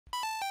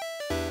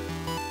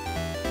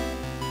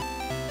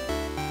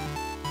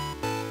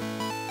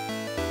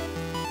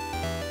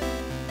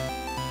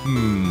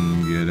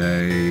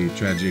G'day,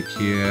 Tragic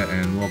here,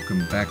 and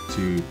welcome back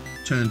to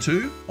turn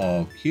 2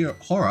 of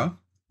Horror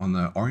on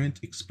the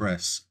Orient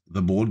Express,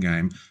 the board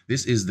game.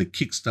 This is the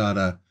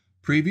Kickstarter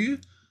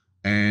preview,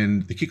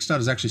 and the Kickstarter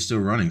is actually still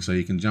running, so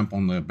you can jump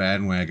on the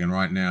bandwagon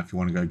right now if you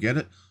want to go get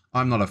it.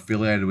 I'm not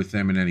affiliated with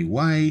them in any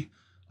way.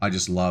 I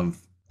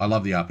love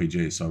the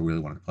RPG, so I really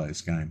want to play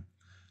this game.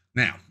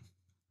 Now,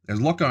 there's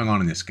a lot going on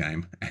in this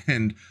game,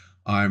 and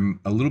I'm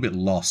a little bit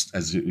lost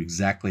as to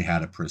exactly how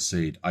to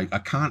proceed. I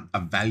can't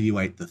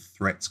evaluate the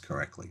threats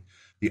correctly.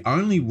 The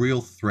only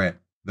real threat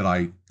that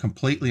I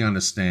completely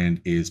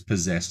understand is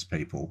possessed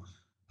people.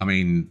 I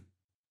mean,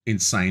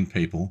 insane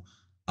people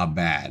are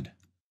bad,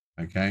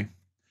 okay?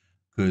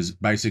 Because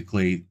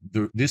basically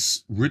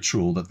this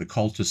ritual that the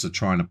cultists are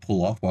trying to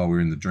pull off while we're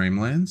in the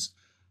Dreamlands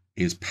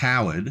is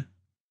powered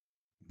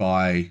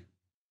by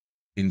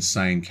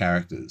insane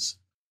characters.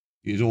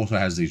 It also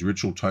has these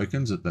ritual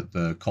tokens that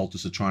the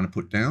cultists are trying to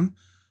put down.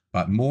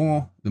 But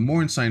the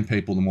more insane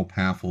people, the more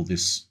powerful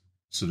this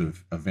sort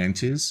of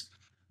event is.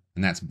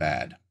 And that's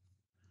bad.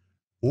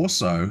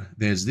 Also,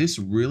 there's this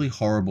really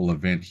horrible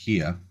event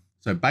here.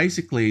 So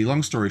basically,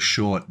 long story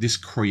short, this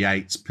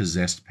creates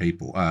possessed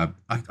people. I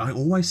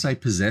always say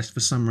possessed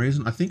for some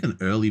reason. I think an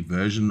early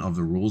version of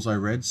the rules I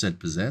read said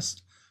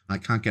possessed. I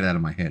can't get it out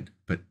of my head,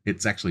 but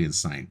it's actually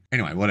insane.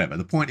 Anyway, whatever.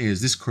 The point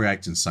is this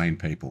creates insane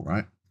people,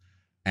 right?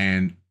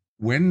 And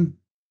when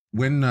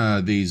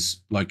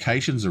these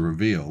locations are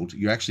revealed,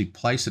 you actually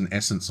place an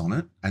essence on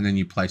it, and then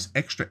you place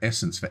extra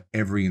essence for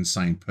every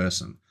insane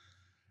person.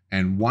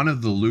 And one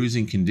of the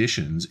losing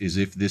conditions is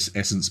if this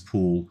essence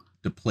pool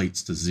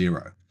depletes to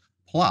 0.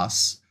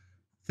 Plus,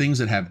 things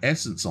that have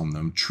essence on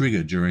them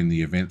trigger during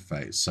the event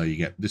phase. So you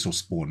get, this will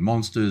spawn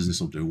monsters,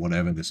 this will do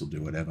whatever, this will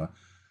do whatever.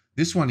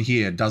 This one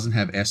here doesn't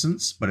have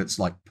essence, but it's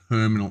like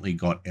permanently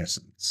got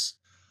essence.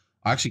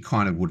 I actually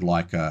kind of would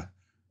like a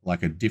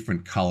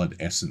different colored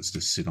essence to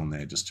sit on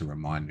there just to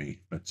remind me,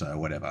 but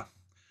whatever.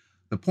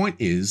 The point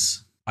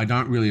is, I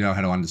don't really know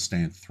how to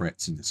understand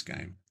threats in this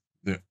game.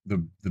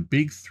 The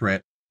big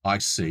threat I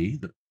see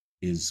that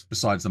is,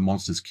 besides the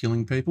monsters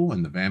killing people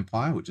and the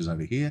vampire, which is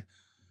over here,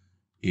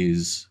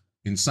 is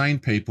insane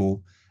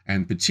people,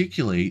 and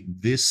particularly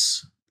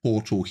this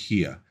portal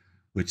here,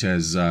 which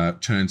has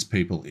turns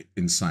people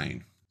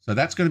insane. So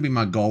that's going to be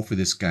my goal for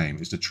this game,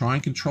 is to try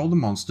and control the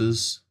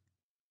monsters,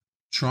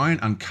 try and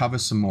uncover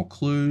some more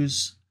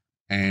clues,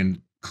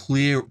 and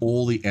clear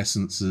all the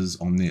essences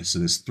on this. So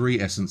there's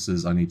 3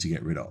 essences I need to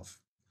get rid of.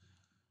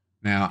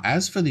 Now,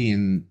 as for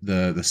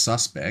the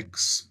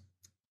suspects,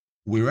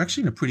 we're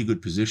actually in a pretty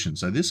good position.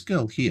 So this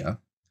girl here,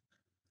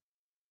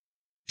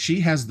 she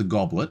has the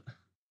goblet,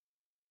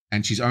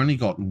 and she's only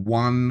got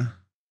one,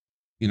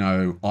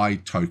 eye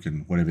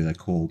token, whatever they're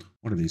called.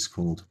 What are these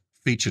called?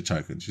 Feature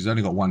tokens. She's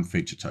only got one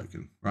feature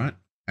token, right?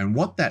 And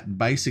what that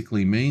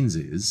basically means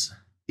is,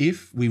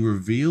 if we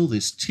reveal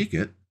this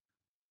ticket,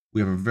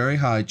 we have a very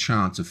high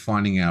chance of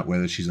finding out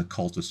whether she's a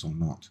cultist or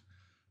not.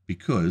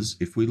 Because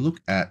if we look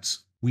at,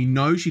 we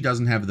know she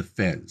doesn't have the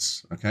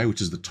fez, okay,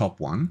 which is the top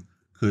one,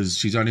 because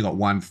she's only got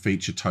one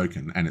feature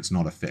token and it's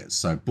not a fez.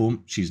 So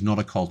boom, she's not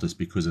a cultist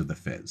because of the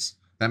fez.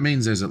 That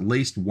means there's at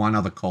least one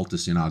other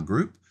cultist in our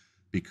group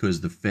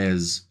because the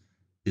fez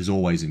is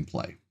always in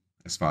play,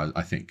 as far as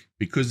I think.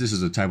 Because this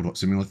is a tabletop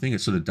similar thing, it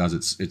sort of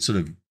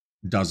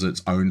does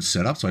its own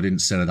setup, so I didn't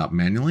set it up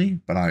manually,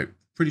 but I'm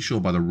pretty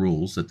sure by the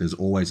rules that there's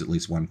always at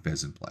least one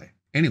fez in play.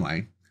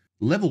 Anyway,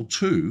 level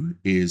 2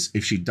 is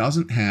if she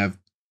doesn't have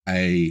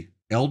a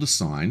elder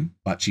sign,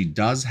 but she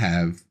does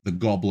have the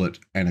goblet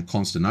and a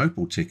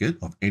Constantinople ticket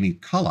of any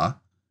color,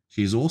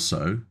 she is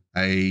also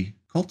a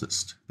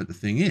cultist. But the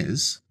thing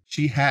is,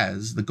 she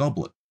has the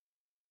goblet,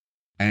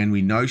 and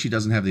we know she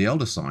doesn't have the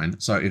elder sign.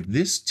 So if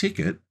this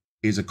ticket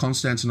is a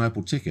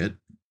Constantinople ticket,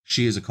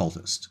 she is a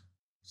cultist.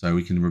 So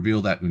we can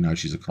reveal that we know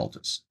she's a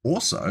cultist.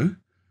 Also,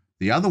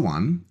 the other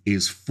one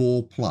is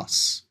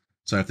 4+.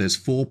 So if there's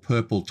 4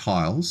 purple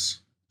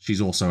tiles,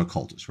 she's also a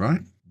cultist,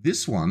 right?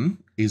 This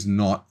one is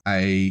not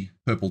a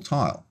purple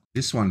tile.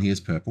 This one here is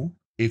purple.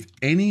 If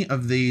any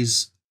of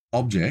these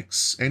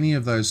objects, any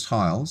of those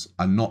tiles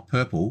are not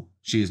purple,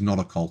 she is not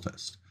a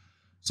cultist.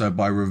 So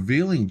by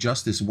revealing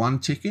just this one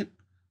ticket,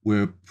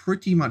 we're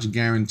pretty much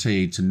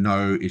guaranteed to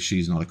know if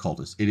she's not a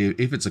cultist.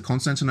 If it's a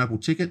Constantinople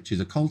ticket,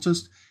 she's a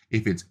cultist.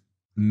 If it's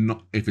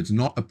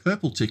not a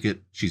purple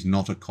ticket, she's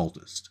not a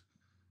cultist.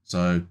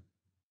 So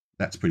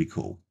that's pretty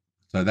cool.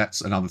 So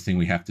that's another thing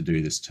we have to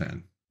do this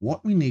turn.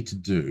 What we need to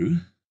do,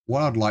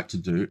 what I'd like to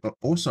do,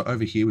 also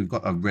over here, we've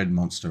got a red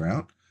monster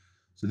out.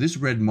 So this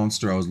red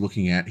monster I was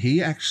looking at,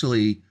 he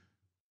actually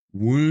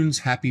wounds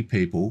happy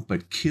people,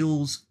 but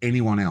kills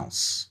anyone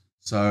else.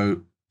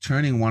 So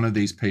turning one of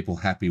these people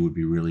happy would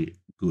be really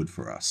good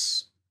for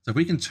us. So if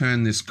we can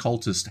turn this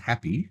cultist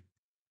happy,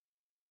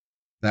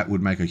 that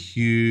would make a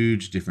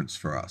huge difference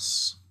for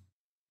us.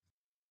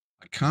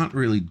 I can't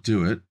really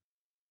do it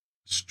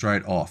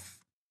straight off.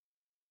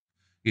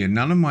 Yeah,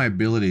 none of my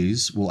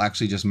abilities will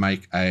actually just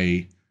make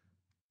a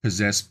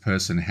possessed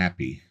person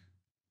happy,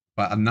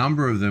 but a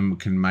number of them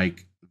can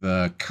make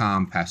the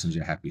calm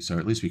passenger happy. So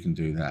at least we can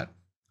do that.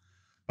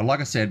 But like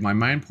I said, my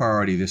main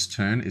priority this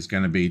turn is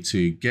going to be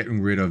to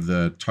getting rid of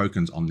the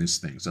tokens on this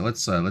thing. So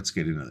let's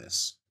get into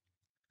this.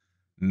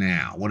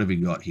 Now, what have we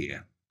got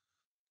here?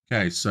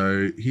 Okay,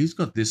 so he's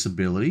got this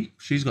ability.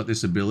 She's got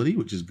this ability,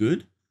 which is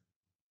good.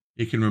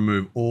 You can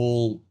remove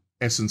all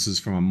essences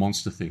from a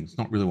monster thing. It's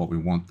not really what we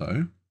want,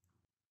 though.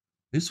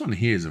 This one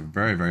here is a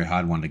very, very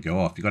hard one to go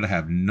off. You've got to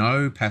have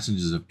no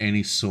passengers of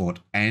any sort,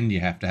 and you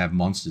have to have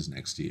monsters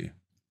next to you.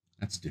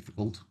 That's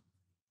difficult.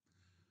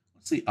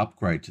 What's the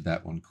upgrade to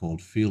that one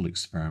called? Field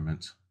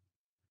Experiment.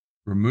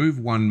 Remove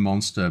one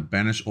monster,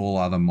 banish all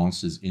other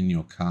monsters in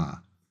your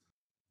car.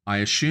 I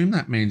assume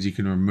that means you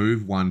can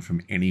remove one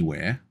from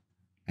anywhere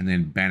and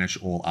then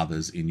banish all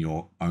others in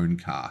your own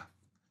car.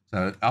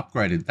 So that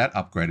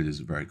upgraded is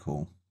very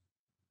cool.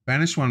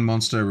 Banish one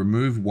monster,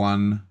 remove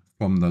one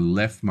from the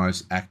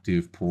leftmost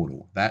active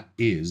portal. That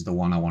is the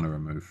one I want to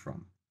remove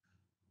from.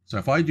 So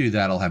if I do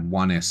that, I'll have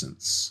one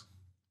essence.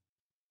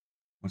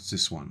 What's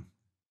this one?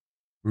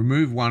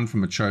 Remove one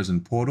from a chosen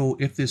portal.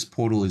 If this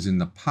portal is in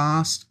the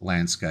past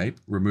landscape,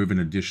 remove an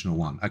additional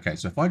one. Okay,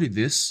 so if I do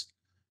this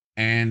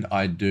and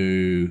I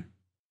do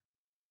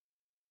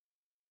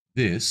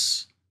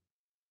this,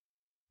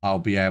 I'll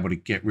be able to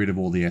get rid of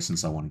all the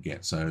essence I want to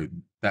get. So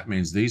that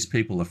means these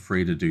people are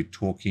free to do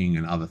talking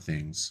and other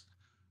things.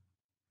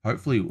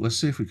 Hopefully, let's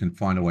see if we can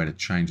find a way to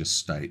change a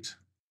state.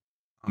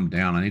 Calm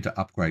down. I need to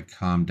upgrade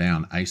calm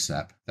down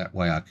ASAP. That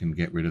way I can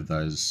get rid of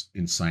those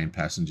insane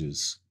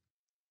passengers.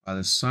 Oh,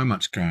 there's so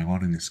much going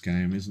on in this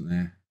game, isn't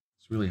there?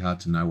 It's really hard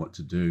to know what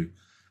to do.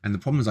 And the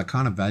problem is I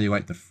can't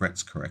evaluate the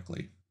threats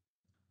correctly.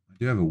 I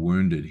do have a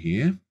wounded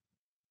here.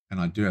 And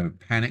I do have a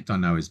panicked, I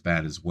know is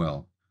bad as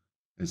well.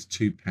 There's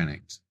 2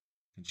 panicked.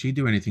 Can she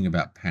do anything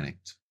about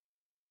panicked?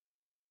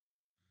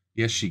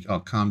 Yes,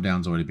 calm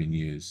down's already been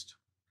used.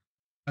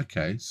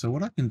 Okay, so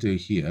what I can do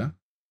here.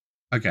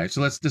 Okay,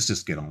 so let's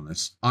just get on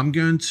this. I'm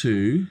going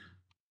to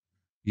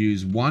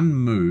use one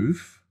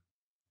move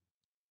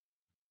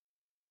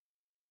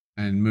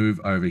and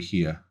move over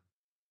here.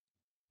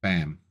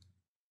 Bam.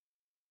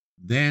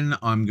 Then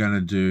I'm going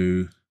to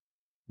do,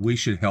 we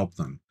should help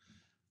them.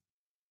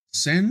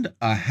 Send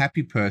a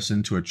happy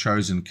person to a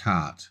chosen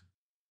cart.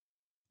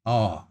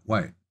 Oh,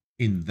 wait.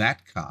 In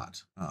that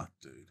cart. Oh,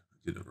 dude, I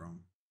did it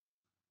wrong.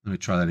 Let me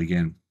try that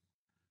again.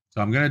 So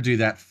I'm going to do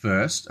that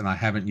first, and I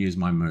haven't used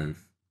my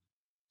move.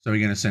 So we're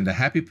going to send a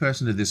happy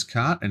person to this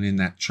cart, and in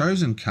that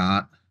chosen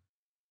cart,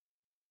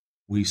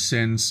 we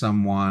send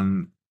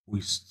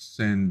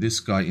this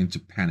guy into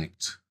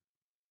panicked.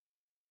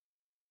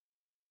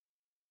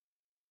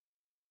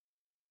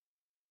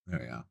 There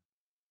we are.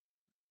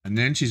 And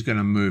then she's going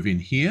to move in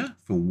here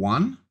for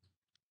 1.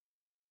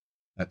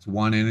 That's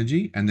 1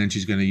 energy. And then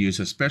she's going to use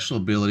her special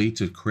ability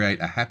to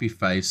create a happy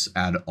face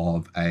out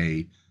of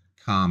a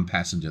calm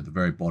passenger, the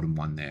very bottom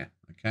one there.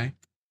 Okay.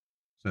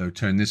 So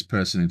turn this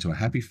person into a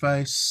happy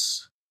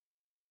face.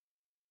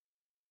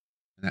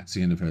 And that's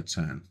the end of her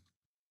turn.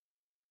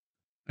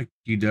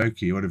 Okie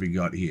dokie. What have we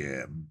got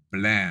here?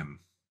 Blam.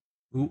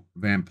 Ooh,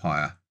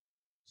 vampire.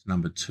 It's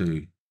number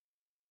 2.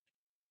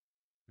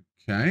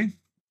 Okay.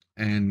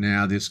 And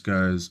now this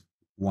goes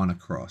 1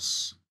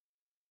 across.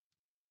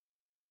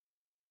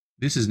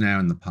 This is now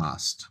in the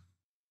past.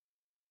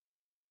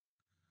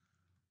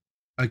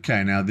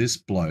 Okay, now this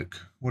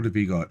bloke, what have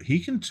he got? He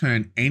can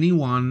turn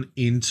anyone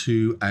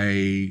into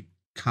a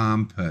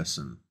calm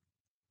person.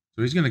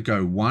 So he's going to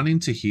go 1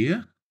 into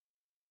here.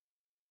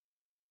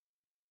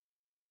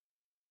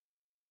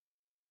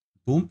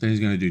 Boom, then he's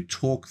going to do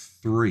talk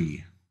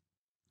 3.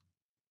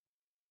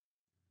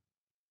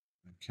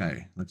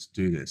 Okay, let's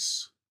do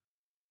this.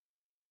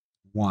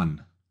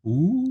 1.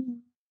 Ooh.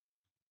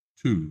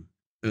 2.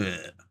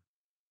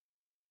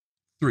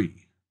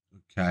 3.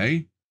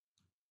 Okay.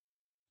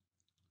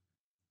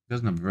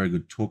 Doesn't have a very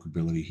good talk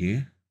ability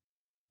here.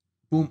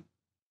 Boom.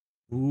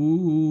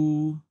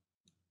 Ooh.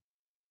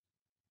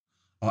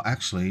 Oh,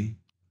 actually.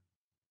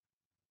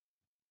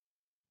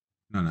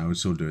 No, we'll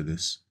still do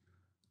this.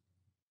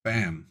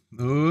 Bam.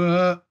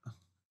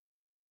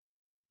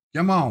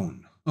 Come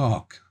on.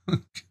 Oh,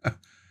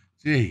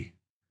 gee.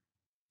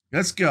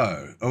 Let's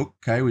go.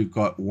 Okay, we've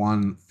got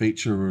 1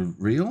 feature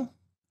reveal.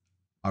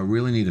 I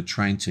really need a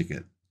train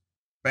ticket.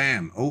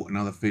 Bam. Oh,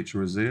 another feature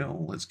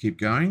reveal. Let's keep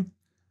going.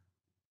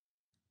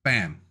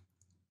 Bam.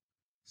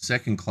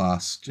 2nd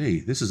class.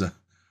 Gee, he's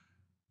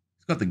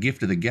got the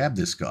gift of the gab,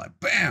 this guy.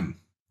 Bam.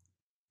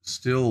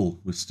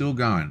 We're still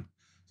going.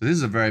 So this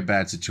is a very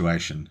bad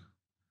situation.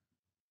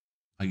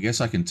 I guess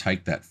I can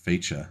take that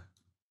feature.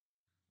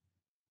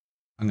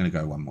 I'm going to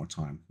go one more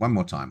time.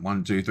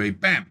 1, 2, 3.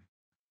 Bam.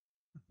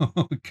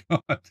 Oh,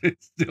 God,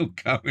 it's still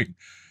going.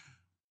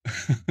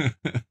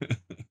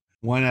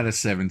 1 out of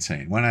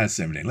 17. 1 out of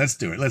 17. Let's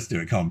do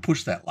it. Come on,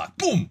 push that luck.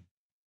 Boom.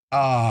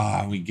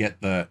 Ah, we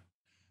get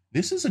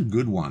this is a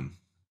good one.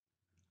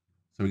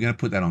 So we're going to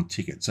put that on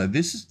ticket. So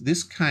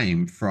this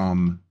came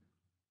from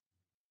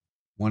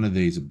one of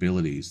these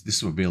abilities.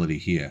 This ability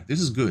here.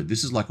 This is good.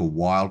 This is like a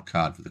wild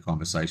card for the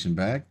conversation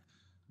bag.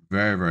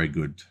 Very, very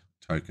good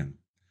token.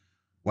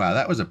 Wow,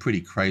 that was a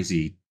pretty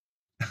crazy,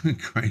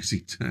 crazy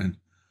turn.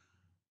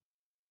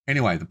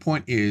 Anyway, the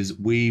point is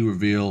we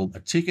revealed a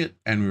ticket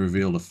and we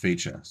revealed a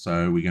feature.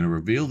 So we're going to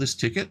reveal this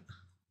ticket.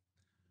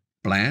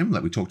 Blam,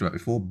 like we talked about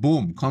before.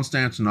 Boom,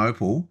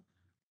 Constantinople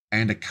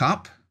and a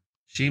cup.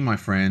 She, my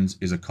friends,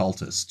 is a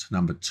cultist,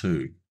 number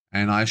 2.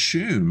 And I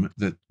assume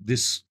that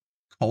this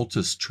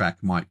cultist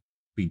track might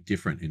be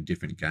different in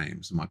different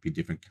games. It might be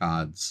different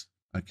cards.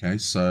 Okay,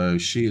 so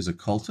she is a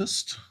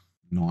cultist.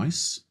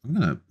 Nice. I'm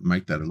going to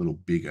make that a little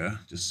bigger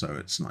just so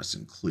it's nice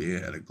and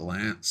clear at a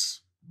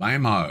glance.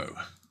 Bamo.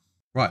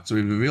 Right, so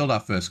we've revealed our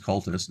first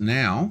cultist.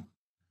 Now,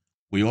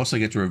 we also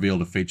get to reveal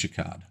the feature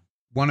card.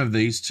 One of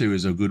these two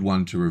is a good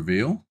one to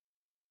reveal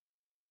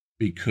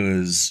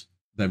because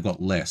they've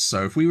got less.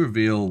 So if we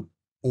reveal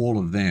all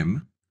of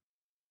them,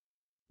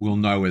 we'll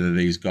know whether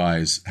these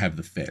guys have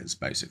the fez,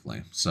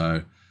 basically.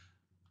 So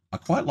I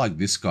quite like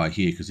this guy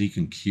here because he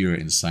can cure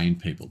insane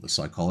people, the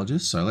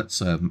psychologist. So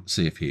let's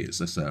see if he is.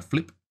 Let's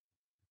flip.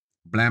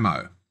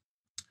 Blammo.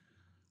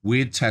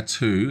 Weird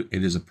tattoo.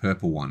 It is a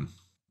purple one.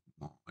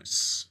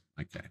 Nice.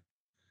 Okay.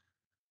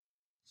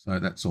 So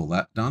that's all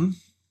that done.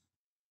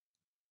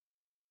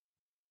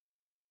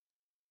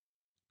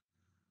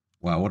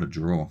 Wow, what a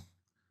draw.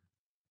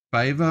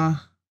 Favor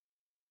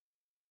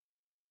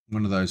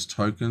one of those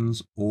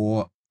tokens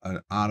or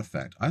an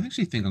artifact. I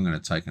actually think I'm going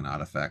to take an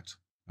artifact.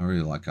 I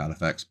really like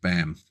artifacts.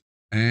 Bam.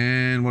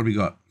 And what have we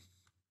got?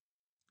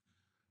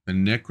 The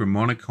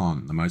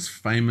Necromonicon, the most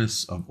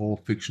famous of all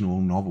fictional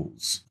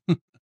novels.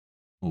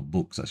 Or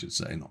books, I should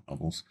say, not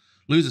novels.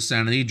 Lose a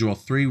sanity, draw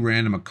 3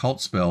 random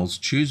occult spells,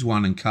 choose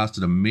one and cast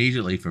it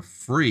immediately for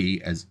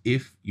free as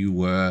if you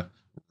were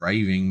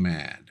raving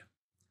mad.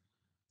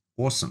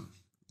 Awesome.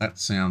 That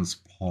sounds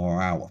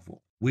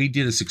powerful. We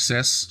did a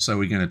success, so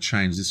we're going to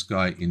change this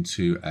guy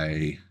into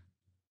a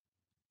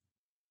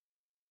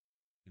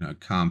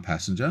calm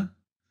passenger.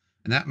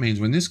 And that means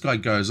when this guy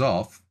goes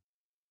off,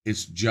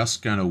 it's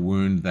just going to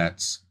wound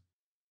that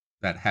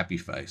happy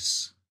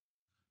face.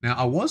 Now,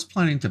 I was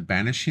planning to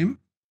banish him,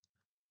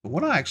 but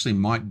what I actually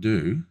might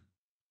do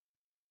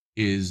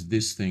is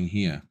this thing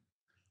here.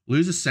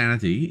 Lose a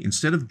sanity.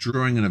 Instead of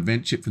drawing an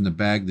event chip from the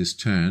bag this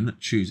turn,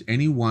 choose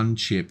any one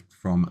chip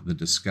from the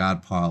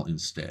discard pile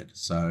instead.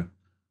 So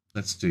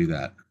let's do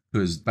that.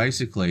 Because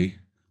basically,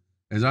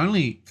 there's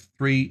only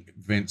 3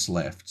 events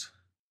left.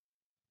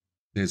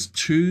 There's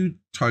 2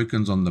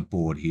 tokens on the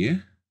board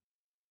here.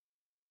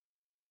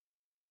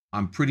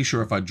 I'm pretty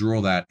sure if I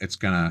draw that, it's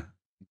going to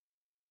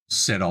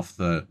set off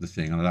the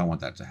thing, and I don't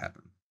want that to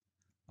happen.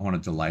 I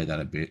want to delay that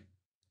a bit.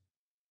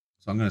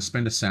 So I'm going to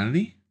spend a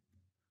sanity,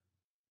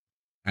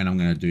 and I'm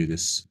going to do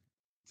this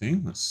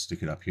thing. Let's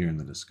stick it up here in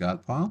the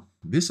discard pile.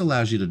 This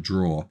allows you to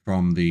draw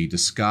from the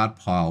discard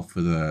pile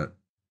for the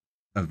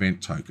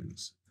event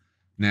tokens.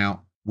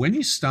 Now, when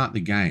you start the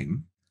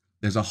game,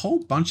 there's a whole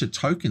bunch of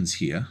tokens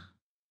here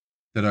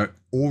that are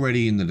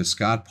already in the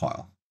discard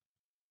pile.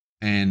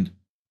 And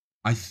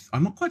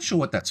I'm not quite sure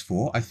what that's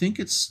for. I think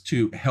it's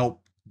to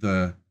help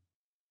the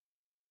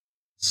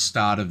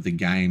start of the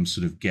game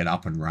sort of get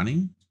up and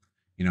running.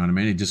 You know what I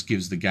mean? It just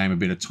gives the game a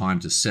bit of time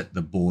to set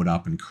the board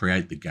up and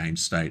create the game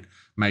state.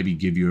 Maybe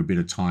give you a bit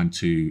of time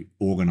to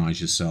organize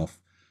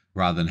yourself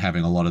rather than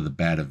having a lot of the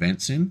bad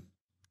events in.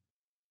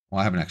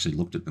 Well, I haven't actually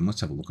looked at them.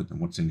 Let's have a look at them.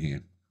 What's in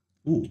here?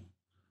 Ooh.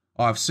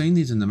 Oh, I've seen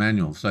these in the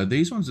manual. So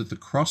these ones with the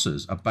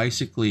crosses are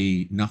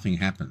basically nothing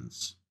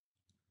happens.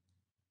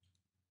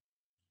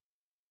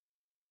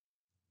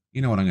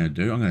 You know what I'm going to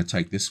do? I'm going to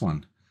take this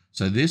one.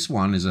 So this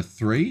one is a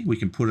 3. We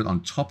can put it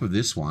on top of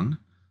this one,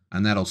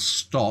 and that'll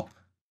stop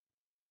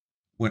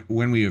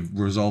when we have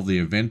resolved the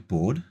event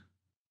board.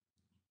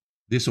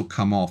 This will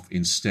come off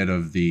instead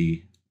of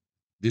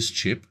this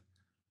chip,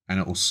 and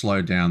it will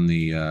slow down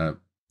the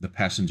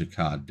passenger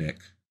card deck.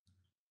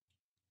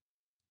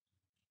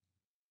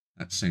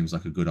 That seems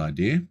like a good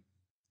idea.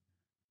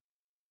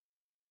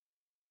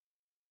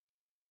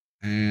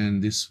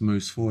 And this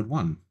moves forward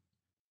 1.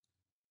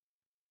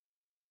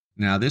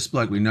 Now, this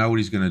bloke, we know what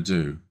he's going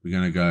to do. We're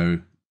going to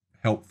go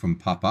help from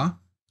Papa.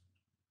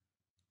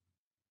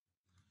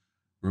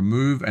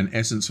 Remove an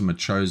essence from a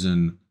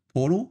chosen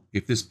portal.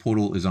 If this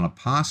portal is on a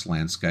past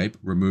landscape,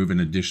 remove an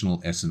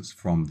additional essence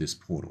from this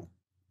portal.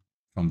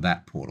 From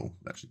that portal,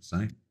 that should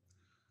say.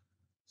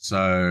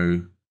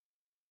 So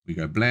we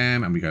go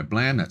blam and we go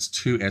blam. That's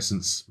 2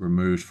 essence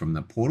removed from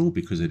the portal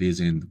because it is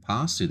in the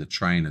past. See, the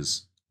train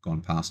has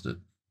gone past it.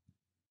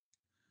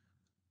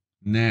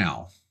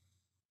 Now,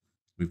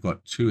 we've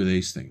got 2 of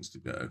these things to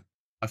go.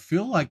 I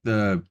feel like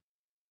the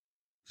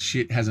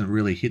shit hasn't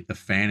really hit the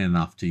fan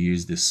enough to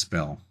use this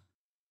spell.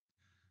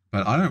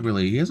 But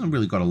he hasn't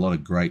really got a lot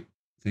of great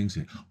things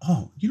here.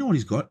 Oh, you know what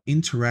he's got?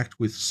 Interact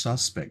with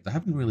suspect. I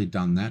haven't really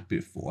done that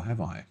before,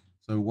 have I?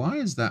 So why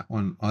is that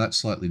one? Oh, that's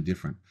slightly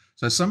different.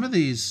 So some of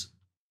these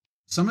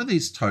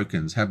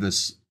tokens have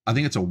this, I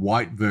think it's a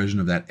white version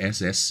of that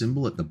SS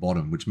symbol at the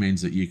bottom, which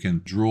means that you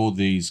can draw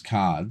these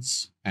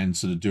cards and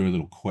sort of do a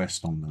little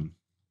quest on them.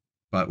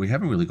 But we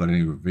haven't really got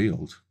any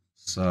revealed.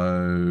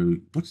 So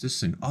what's this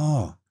thing?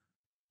 Oh,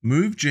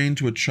 Move Gene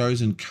to a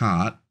chosen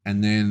cart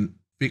and then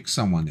fix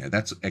someone there.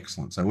 That's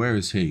excellent. So where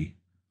is he?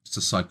 It's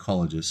a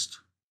psychologist.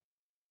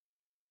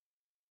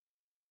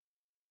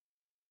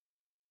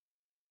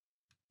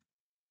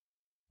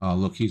 Oh,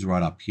 look, he's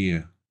right up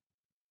here.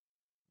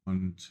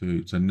 1,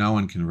 2. So no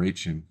one can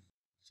reach him.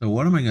 So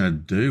what am I going to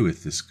do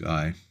with this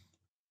guy?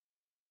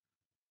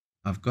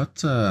 I've got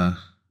to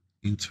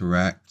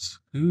interact.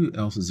 Who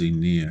else is he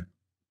near?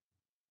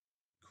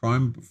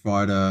 Crime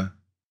Fighter,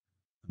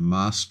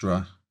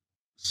 Master,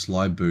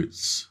 Sly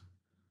Boots.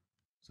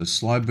 So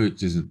Sly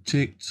Boots isn't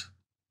ticked.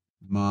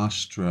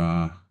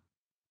 Master,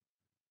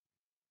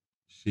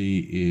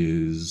 she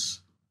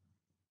is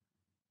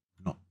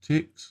not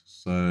ticked.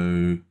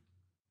 So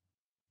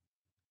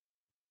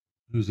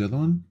who's the other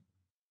one?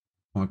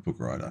 Comic book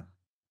writer.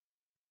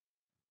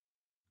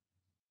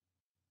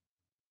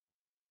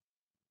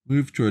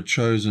 Move to a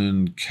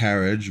chosen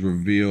carriage.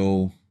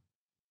 Reveal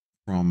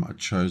from a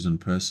chosen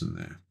person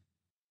there.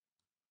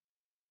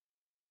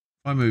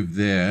 If I move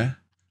there,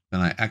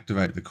 then I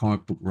activate the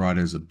comic book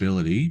writer's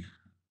ability.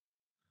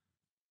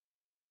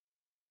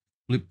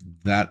 Flip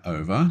that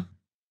over.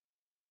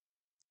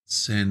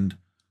 Send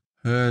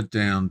her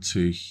down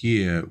to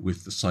here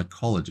with the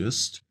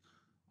psychologist.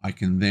 I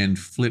can then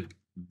flip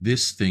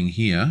this thing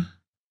here.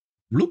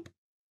 Bloop.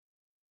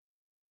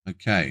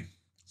 Okay,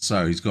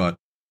 so he's got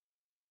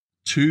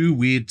 2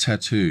 weird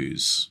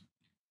tattoos.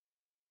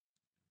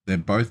 They're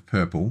both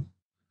purple.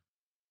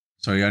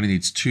 So he only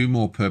needs 2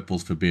 more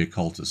purples for being a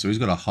cultist. So he's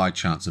got a high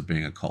chance of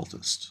being a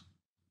cultist.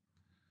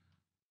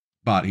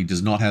 But he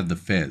does not have the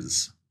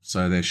fez.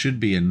 So there should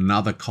be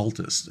another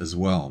cultist as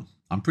well.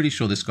 I'm pretty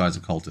sure this guy's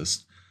a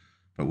cultist,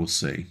 but we'll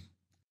see.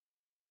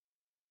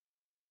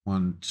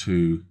 1,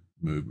 2,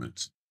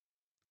 movement.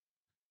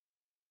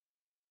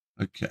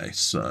 Okay,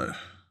 so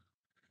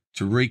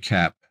to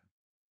recap,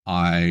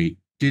 I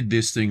did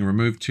this thing,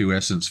 removed 2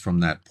 essence from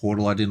that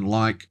portal I didn't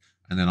like,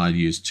 and then I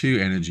used 2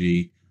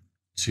 energy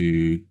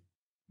to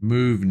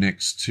move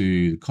next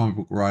to the comic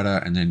book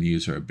writer and then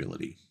use her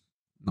ability.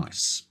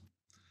 Nice.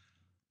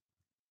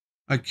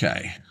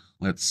 Okay,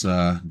 let's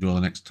do the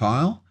next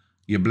tile.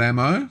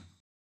 Yablamo.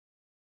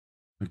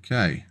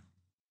 Okay,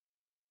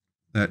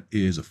 that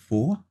is a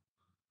 4.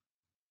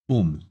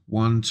 Boom.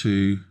 1,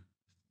 2,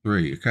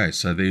 3. Okay,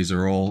 so these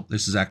are all,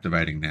 this is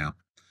activating now.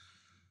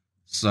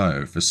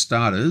 So for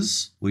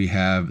starters, we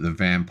have the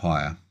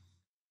vampire.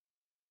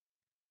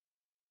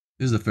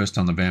 This is the first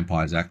time the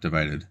vampire is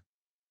activated.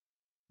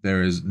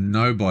 There is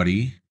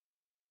nobody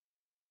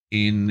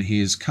in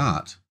his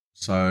cart,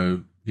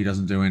 so he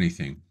doesn't do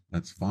anything.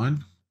 That's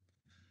fine.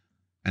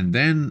 And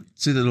then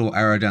see the little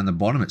arrow down the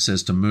bottom? It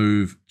says to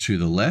move to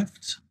the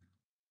left,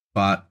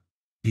 but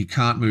he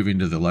can't move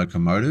into the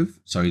locomotive,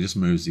 so he just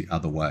moves the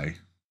other way.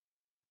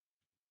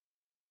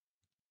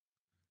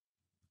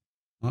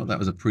 Well, that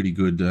was a pretty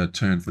good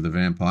turn for the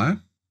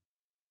vampire.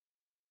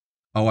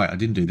 Oh, wait, I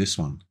didn't do this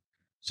one.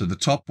 So the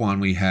top one,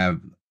 we have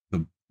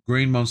the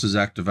green monsters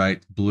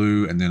activate,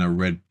 blue, and then a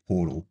red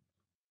portal.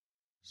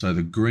 So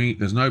the green,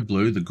 there's no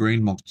blue, the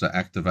green monster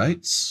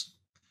activates.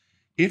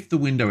 If the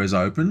window is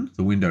open,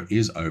 the window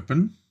is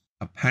open.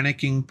 A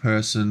panicking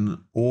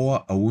person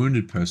or a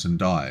wounded person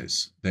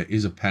dies. There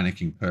is a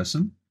panicking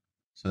person.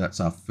 So that's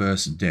our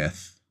first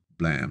death.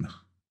 Blam.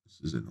 This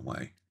is in the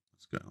way.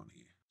 What's going on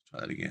here? Let's try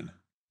that again.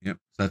 Yep.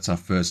 So that's our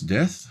first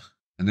death.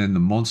 And then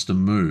the monster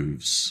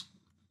moves.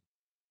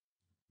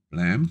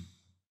 Blam.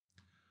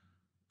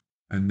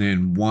 And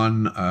then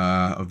one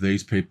of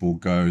these people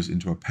goes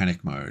into a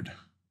panic mode. I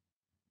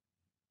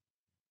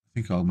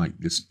think I'll make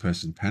this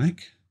person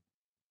panic.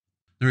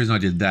 The reason I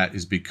did that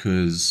is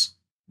because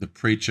the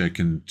preacher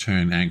can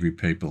turn angry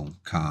people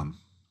calm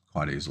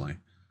quite easily.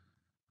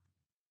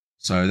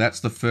 So that's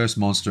the first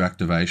monster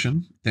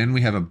activation. Then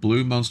we have a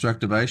blue monster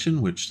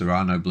activation, which there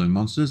are no blue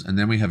monsters. And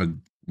then we have a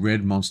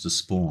red monster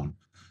spawn.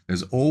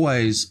 There's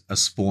always a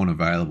spawn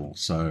available.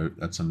 So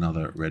that's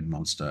another red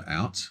monster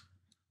out.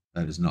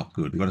 That is not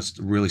good. We've got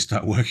to really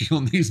start working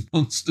on these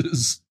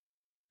monsters.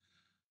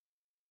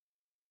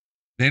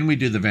 Then we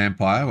do the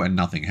vampire and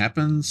nothing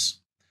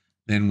happens.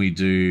 Then we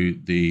do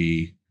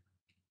the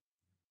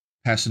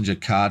passenger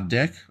card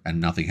deck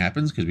and nothing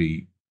happens because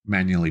we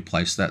manually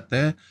place that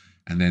there.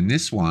 And then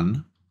this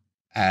one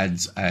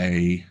adds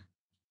a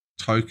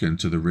token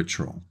to the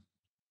ritual.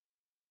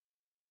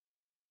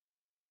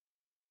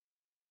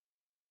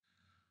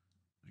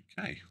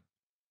 Okay.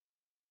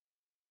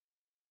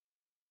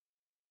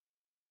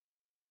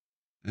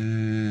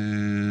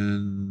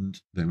 And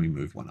then we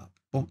move one up.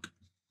 Bonk.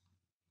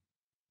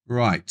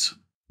 Right.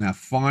 Now,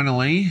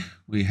 finally,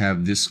 we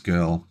have this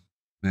girl.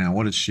 Now,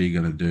 what is she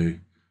going to do?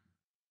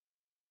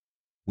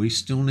 We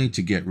still need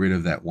to get rid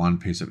of that one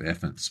piece of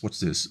essence.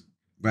 What's this?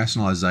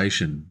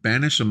 Rationalization.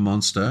 Banish a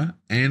monster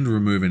and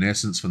remove an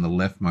essence from the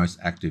leftmost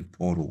active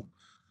portal.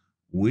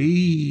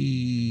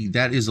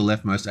 That is the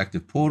leftmost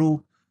active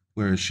portal.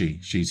 Where is she?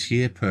 She's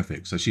here.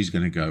 Perfect. So she's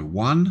going to go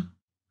 1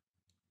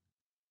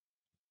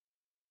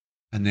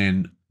 and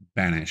then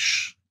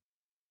banish.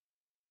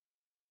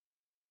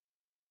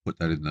 Put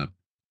that in the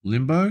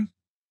limbo.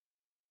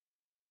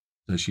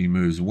 So she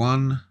moves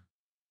 1,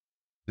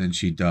 then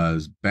she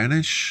does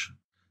banish,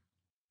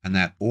 and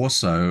that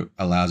also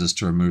allows us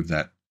to remove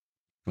that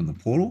from the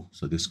portal.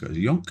 So this goes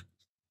yonk.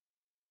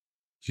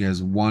 She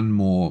has 1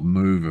 more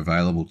move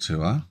available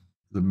to her.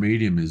 The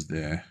medium is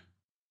there.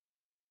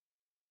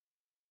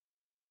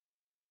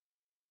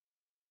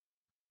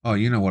 Oh,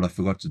 you know what I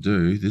forgot to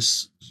do?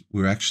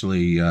 We're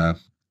actually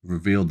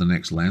revealed the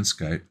next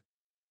landscape.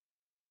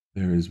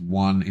 There is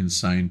 1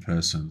 insane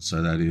person.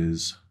 So that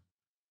is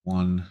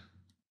 1,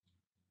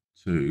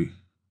 2,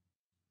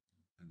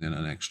 and then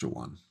an extra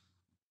 1.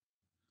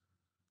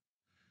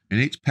 And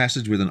each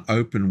passage with an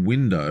open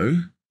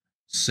window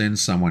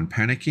sends someone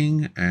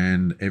panicking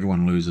and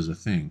everyone loses a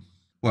thing.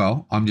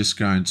 Well, I'm just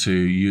going to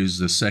use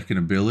the second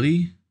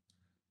ability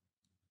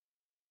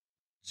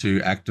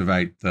to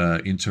activate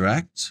the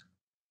interact.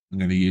 I'm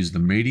going to use the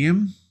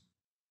medium.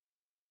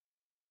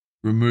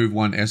 Remove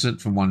 1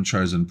 essence from 1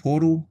 chosen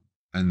portal.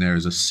 And there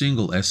is a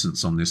single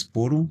essence on this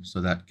portal. So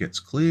that gets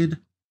cleared.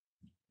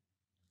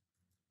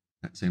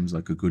 That seems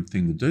like a good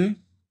thing to do.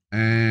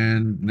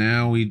 And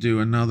now we do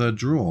another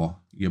draw.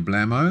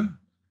 Yablamo.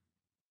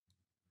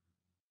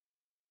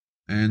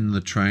 And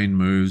the train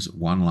moves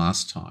 1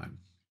 last time.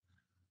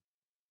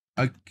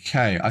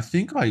 Okay, I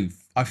think I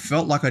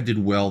felt like I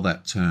did well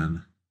that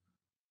turn.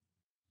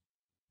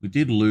 We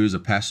did lose a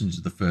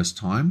passenger the first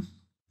time.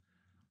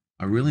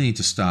 I really need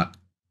to start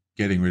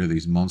getting rid of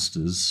these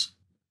monsters.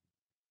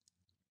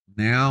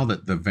 Now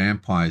that the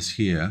vampire's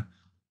here,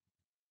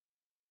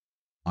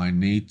 I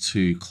need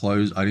to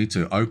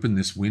open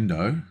this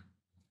window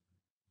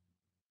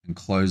and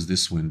close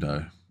this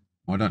window.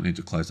 Well, I don't need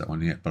to close that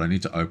one yet, but I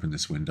need to open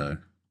this window.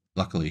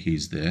 Luckily,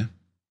 he's there.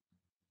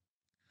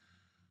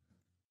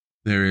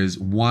 There is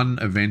 1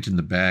 event in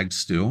the bag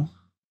still.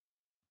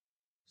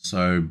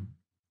 So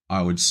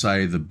I would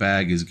say the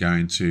bag is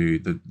going to,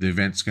 the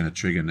event's going to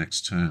trigger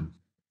next turn.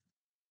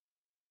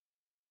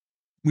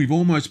 We've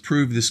almost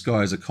proved this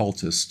guy is a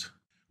cultist.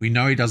 We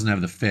know he doesn't have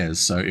the fez,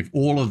 so if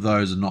all of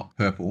those are not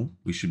purple,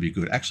 we should be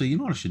good. Actually, you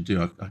know what I should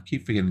do? I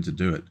keep forgetting to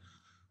do it.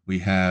 We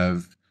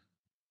have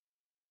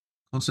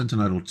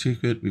Constantinople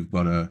ticket, we've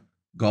got a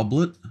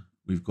goblet,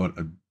 we've got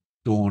a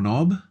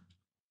doorknob,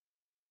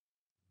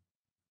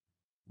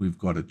 we've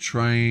got a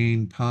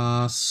train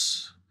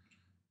pass,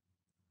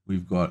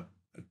 we've got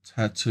a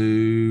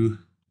tattoo,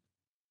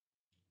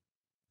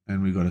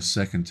 and we've got a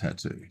second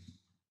tattoo.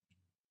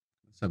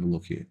 Let's have a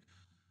look here.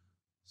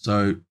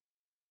 So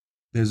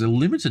there's a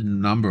limited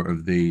number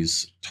of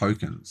these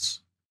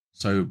tokens.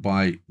 So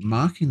by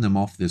marking them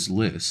off this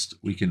list,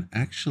 we can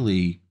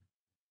actually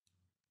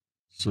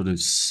sort of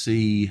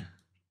see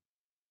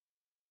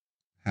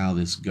how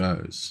this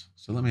goes.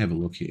 So let me have a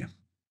look here.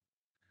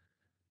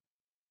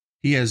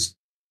 He has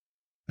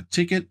a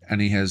ticket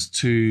and he has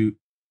 2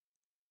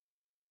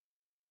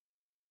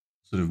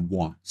 sort of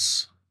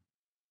wants.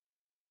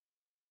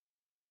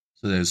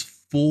 So there's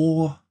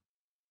 4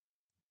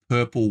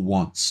 purple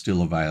wants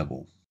still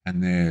available.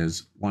 And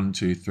there's 1,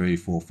 2, 3,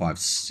 4, 5,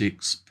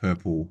 6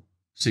 purple,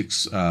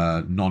 6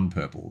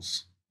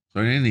 non-purples. So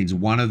it needs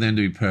 1 of them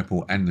to be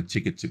purple and the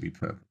ticket to be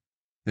purple.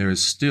 There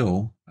is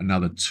still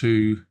another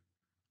 2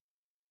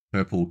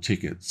 purple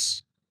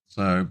tickets.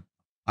 So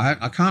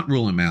I can't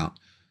rule him out.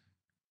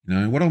 You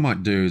know, what I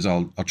might do is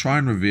I'll try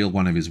and reveal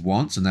one of his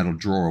wants, and that'll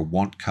draw a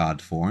want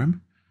card for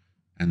him.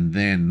 And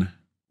then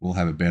we'll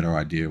have a better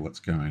idea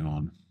what's going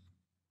on.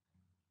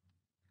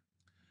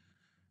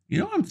 You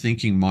know what I'm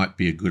thinking might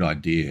be a good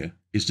idea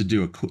is to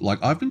do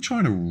like I've been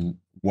trying to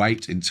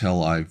wait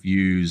until I've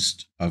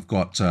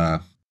got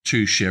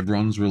 2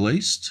 chevrons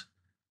released,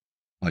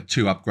 like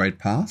 2 upgrade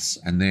paths,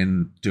 and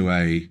then do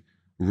a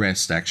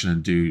rest action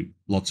and do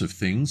lots of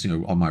things, you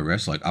know, on my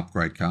rest, like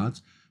upgrade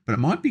cards. But it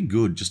might be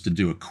good just to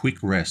do a quick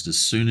rest as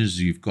soon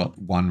as you've got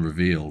 1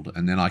 revealed,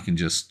 and then I can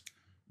just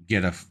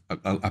get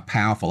a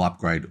powerful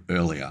upgrade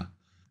earlier.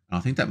 And I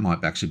think that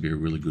might actually be a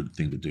really good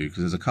thing to do, because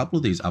there's a couple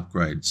of these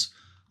upgrades,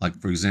 like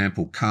for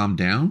example, calm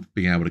down,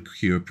 being able to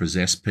cure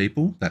possessed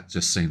people. That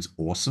just seems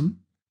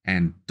awesome.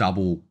 And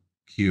double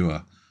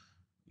cure,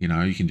 you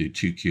know, you can do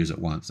 2 cures at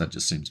once. That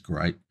just seems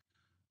great.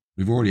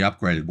 We've already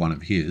upgraded one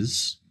of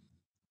his.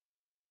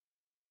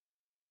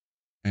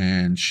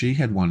 And she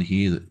had one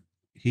here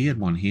he had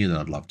one here that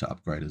I'd love to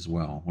upgrade as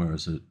well. Where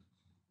is it?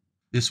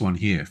 This one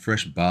here,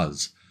 Fresh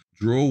Buzz.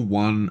 Draw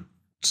 1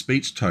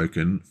 speech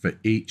token for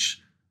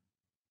each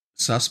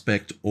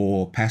suspect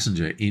or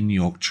passenger in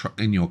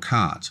your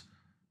cart.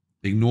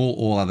 Ignore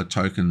all other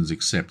tokens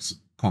except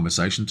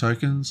conversation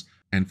tokens,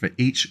 and for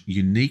each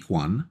unique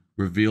one,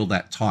 reveal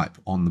that type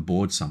on the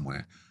board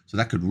somewhere. So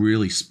that could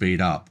really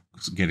speed up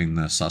getting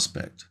the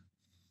suspect.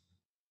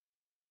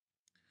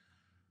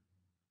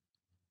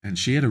 And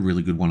she had a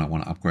really good one I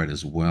want to upgrade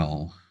as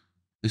well.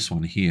 This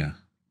one here,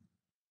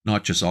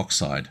 nitrous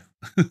oxide.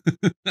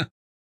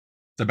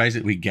 So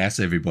basically gas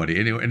everybody.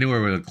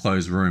 Anywhere with a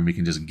closed room, we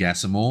can just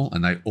gas them all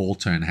and they all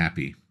turn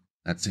happy.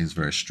 That seems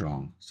very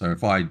strong. So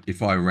if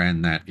I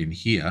ran that in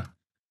here,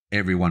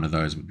 every one of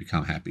those would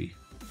become happy.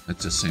 That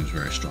just seems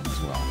very strong as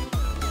well.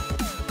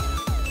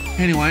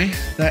 Anyway,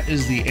 that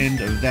is the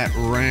end of that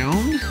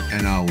round,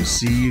 and I will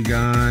see you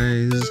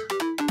guys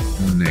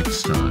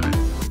next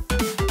time.